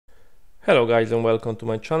Hello guys and welcome to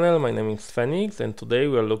my channel. My name is Phoenix and today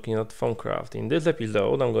we are looking at Thaumcraft. In this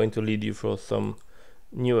episode I'm going to lead you through some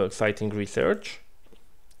new exciting research,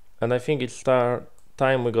 and I think it's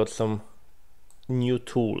time we got some new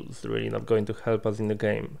tools really not going to help us in the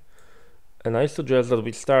game. And I suggest that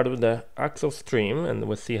we start with the Axe of Stream and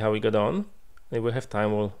we'll see how we get on. If we have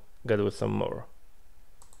time we'll get with some more.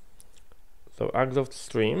 So Axe of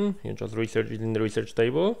Stream, you just research it in the research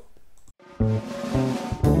table.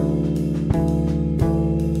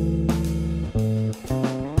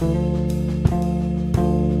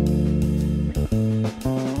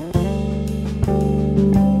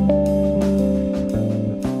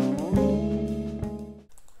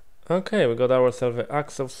 Okay, we got ourselves an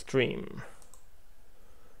Axe of Stream.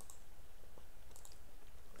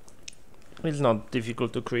 It's not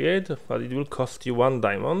difficult to create, but it will cost you 1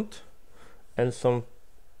 diamond and some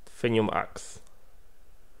Phenium axe.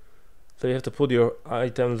 So you have to put your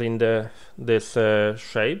items in this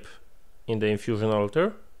shape in the infusion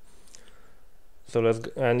altar. So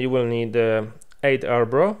and you will need 8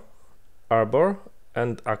 arbor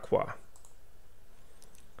and aqua.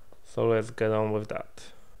 So let's get on with that.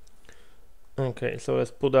 Okay, so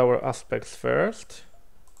let's put our aspects first.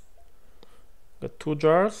 Got 2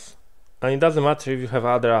 jars, and it doesn't matter if you have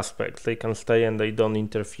other aspects, they can stay and they don't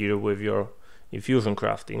interfere with your infusion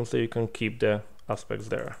crafting, so you can keep the aspects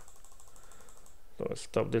there. So let's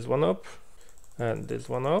top this one up and this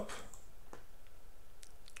one up,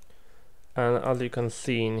 and as you can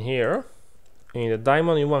see in here, you need a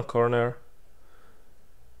diamond in one corner,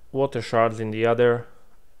 water shards in the other,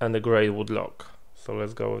 and a grey wood log. So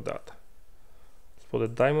let's go with that. Put a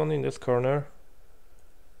diamond in this corner,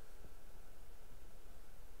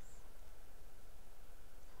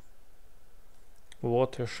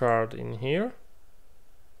 water shard in here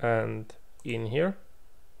and in here,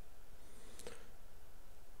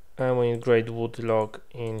 and we need great wood log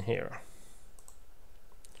in here.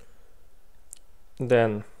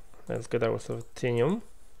 Then let's get ourselves a Phenium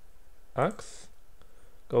axe,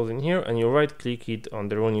 goes in here, and you right click it on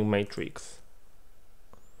the running matrix.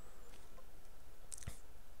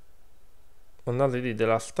 And as it did the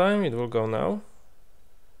last time, it will go now.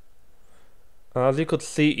 As you could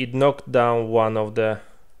see, it knocked down one of the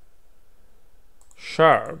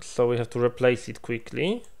shards, so we have to replace it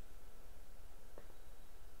quickly.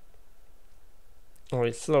 Oh,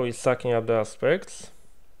 it's slowly sucking up the aspects.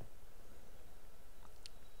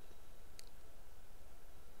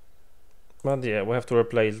 But yeah, we have to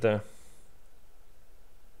replace the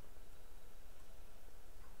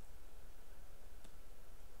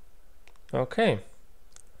okay,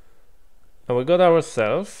 and we got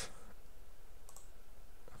ourselves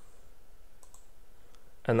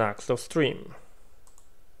an Axe of Stream.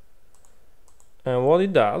 And what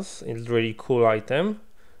it does is really cool item.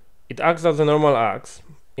 It acts as a normal axe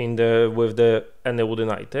with any wooden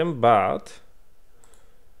item, but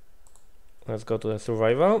let's go to the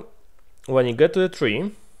survival. When you get to the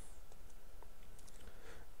tree,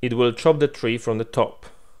 it will chop the tree from the top.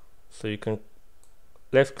 So you can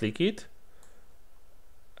left click it,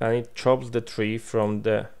 and it chops the tree from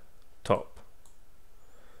the top.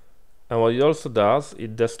 And what it also does,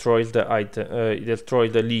 it destroys the it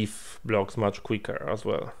destroys the leaf blocks much quicker as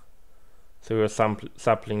well. So your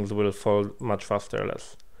saplings will fall much faster.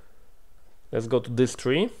 Let's go to this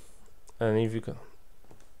tree, and if you can,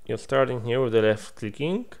 you're starting here with the left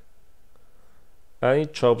clicking, and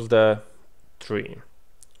it chops the tree.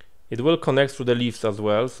 It will connect through the leaves as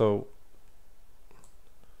well, so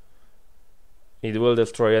it will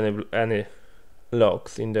destroy any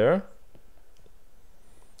logs in there.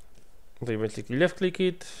 So you basically left click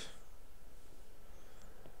it,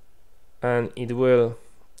 and it will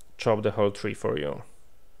chop the whole tree for you.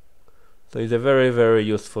 So it's a very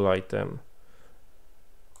useful item.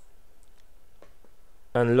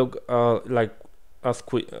 And look like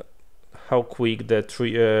how quick the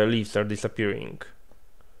tree leaves are disappearing.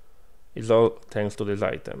 It's all thanks to this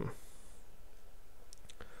item.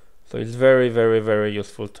 So it's very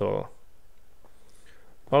useful tool.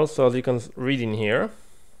 Also, as you can read in here,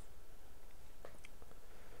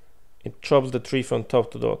 it chops the tree from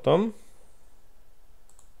top to the bottom.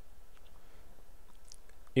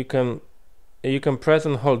 You can press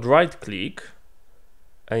and hold right click,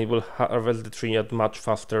 and it will harvest the tree at much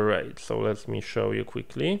faster rate. So let me show you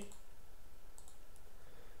quickly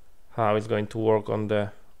how it's going to work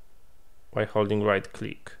by holding right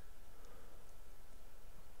click.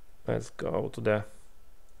 Let's go to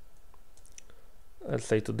let's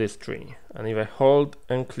say to this tree, and if I hold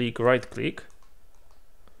and click right click,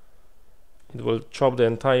 it will chop the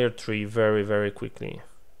entire tree very quickly.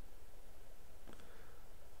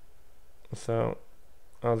 So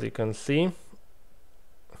as you can see,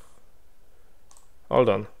 hold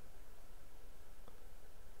on,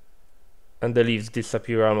 and the leaves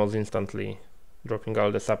disappear almost instantly, dropping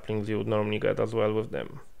all the saplings you would normally get as well with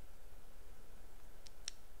them.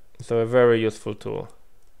 So a very useful tool.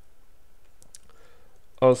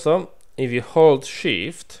 Also, if you hold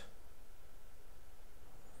shift,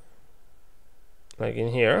 like in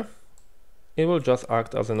here, it will just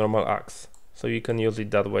act as a normal axe. So you can use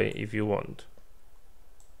it that way if you want.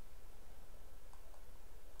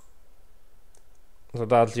 So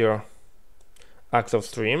that's your axe of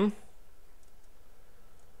stream.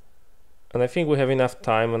 And I think we have enough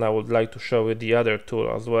time, and I would like to show you the other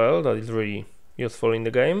tool as well that is really useful in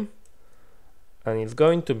the game. And it's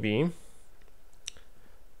going to be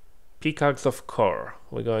Pickaxe of Core.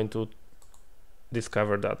 We're going to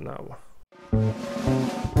discover that now.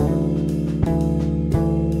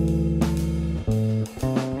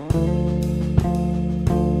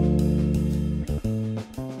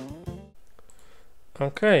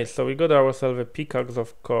 Okay, so we got ourselves a Pickaxe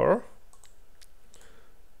of Core,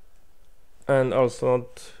 and also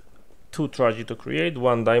not too tragic to create.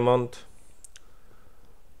 1 diamond,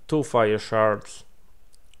 2 fire shards,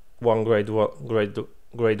 1 great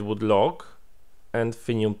wood log, and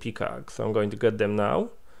Finium pickaxe. So I'm going to get them now,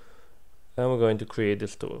 and we're going to create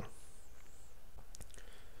this tool.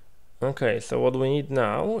 Okay, so what we need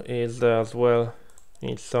now is as well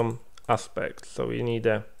need some aspects. So we need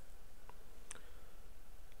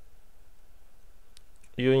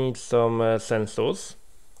some census.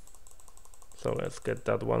 So let's get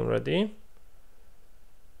that one ready.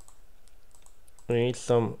 We need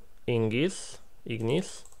some ignis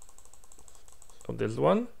of this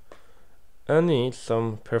one, and we need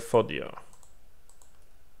some perfodia.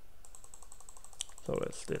 So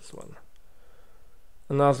that's this one.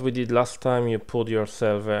 And as we did last time, you put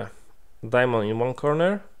yourself a diamond in one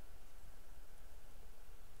corner,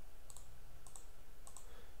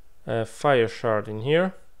 a fire shard in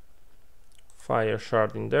here, fire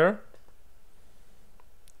shard in there,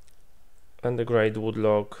 and the great wood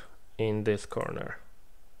log in this corner.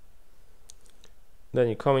 Then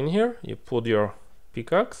you come in here, you put your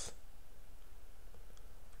pickaxe,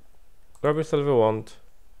 grab yourself a wand,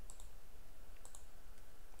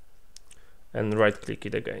 and right click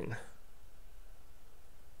it again.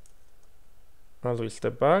 As we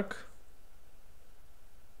step back,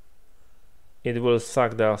 it will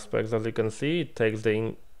suck the aspects. As you can see, it takes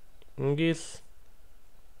the ignis.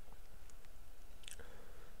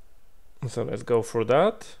 So let's go through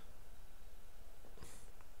that,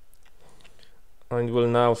 and it will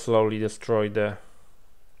now slowly destroy the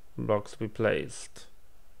blocks we placed.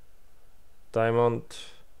 Diamond,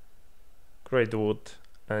 great wood,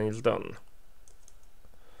 and it's done.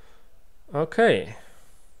 Okay,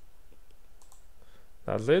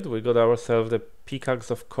 that's it. We got ourselves the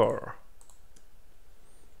Pickaxe of Core.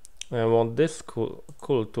 And what this cool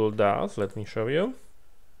tool does, let me show you.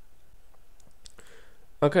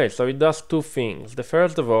 Okay, so it does 2 things. The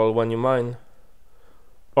first of all, when you mine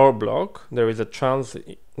ore block, there is a chance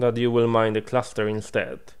that you will mine the cluster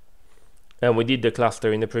instead. And we did the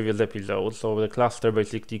cluster in the previous episode, so the cluster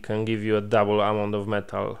basically can give you a double amount of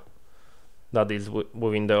metal that is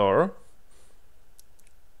within the ore.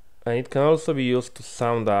 And it can also be used to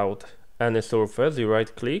sound out any surface. You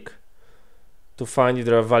right click to find if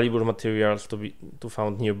there are valuable materials to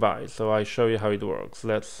found nearby. So I show you how it works.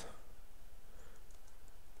 Let's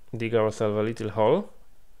dig ourselves a little hole,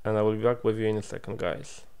 and I will be back with you in a second,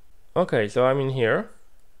 guys. Okay, so I'm in here,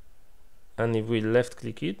 and if we left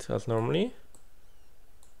click it as normally,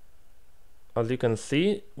 as you can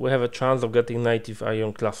see, we have a chance of getting native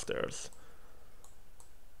iron clusters.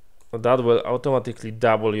 That will automatically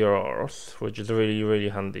double your ores, which is really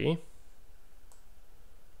handy.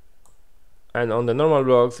 And on the normal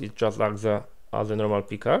blocks, it just acts as a normal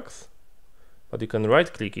pickaxe, but you can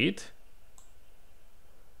right click it,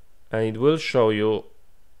 and it will show you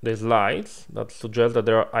these lights that suggest that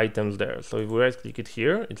there are items there. So if we right click it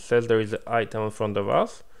here, it says there is an item in front of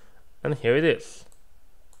us, and here it is.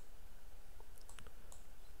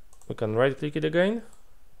 We can right click it again,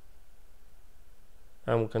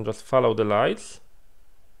 and we can just follow the lights,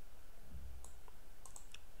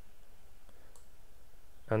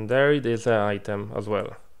 and there it is, an item as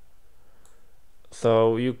well.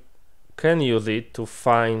 So you can use it to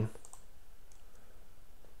find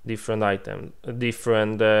different items,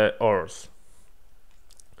 different ores.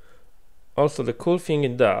 Also, the cool thing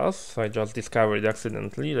it does, I just discovered it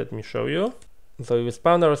accidentally, let me show you. So if we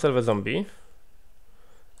spawn ourselves a zombie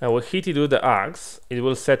and we hit it with the axe, it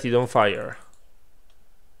will set it on fire.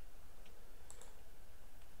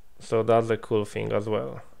 so that's a cool thing as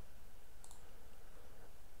well.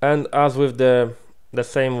 And as with the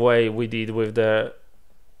same way we did with the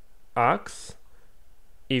axe,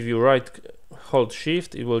 if you hold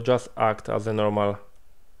shift, it will just act as a normal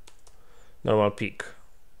pick.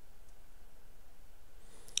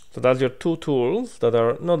 So that's your two tools that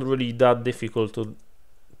are not really that difficult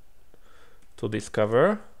to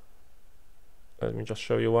discover. Let me just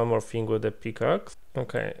show you one more thing with the pickaxe.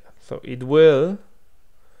 Okay, so it will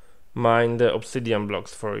mine the obsidian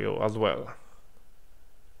blocks for you as well.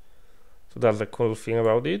 So that's the cool thing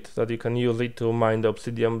about it, that you can use it to mine the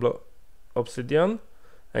obsidian,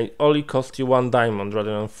 and it only costs you 1 diamond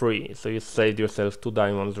rather than 3. So you saved yourself 2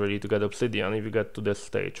 diamonds ready to get obsidian if you get to this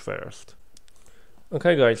stage first.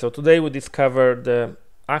 Okay guys, so today we discovered the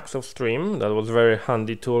axe of stream. That was a very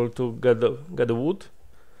handy tool to get the wood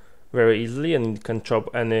very easily, and it can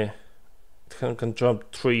chop can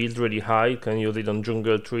chop trees really high. You can use it on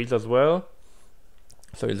jungle trees as well,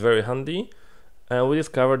 so it's very handy. And we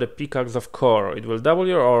discovered the Pickaxe of Core. It will double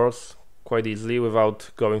your ores quite easily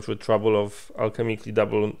without going through the trouble of alchemically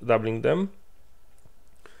doubling them.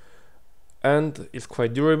 And it's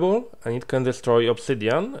quite durable, and it can destroy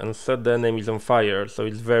obsidian and set the enemies on fire, so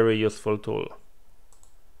it's very useful tool.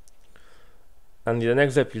 And in the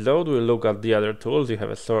next episode we'll look at the other tools. You have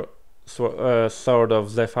a Sword of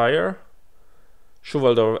Zephyr,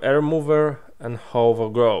 Shovel of Air Mover, and Hoe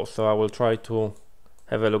of Growth. So I will try to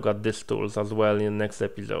have a look at these tools as well in the next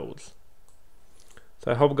episodes.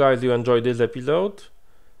 So I hope guys you enjoyed this episode.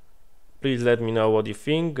 Please let me know what you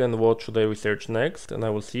think and what should I research next, and I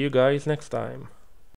will see you guys next time.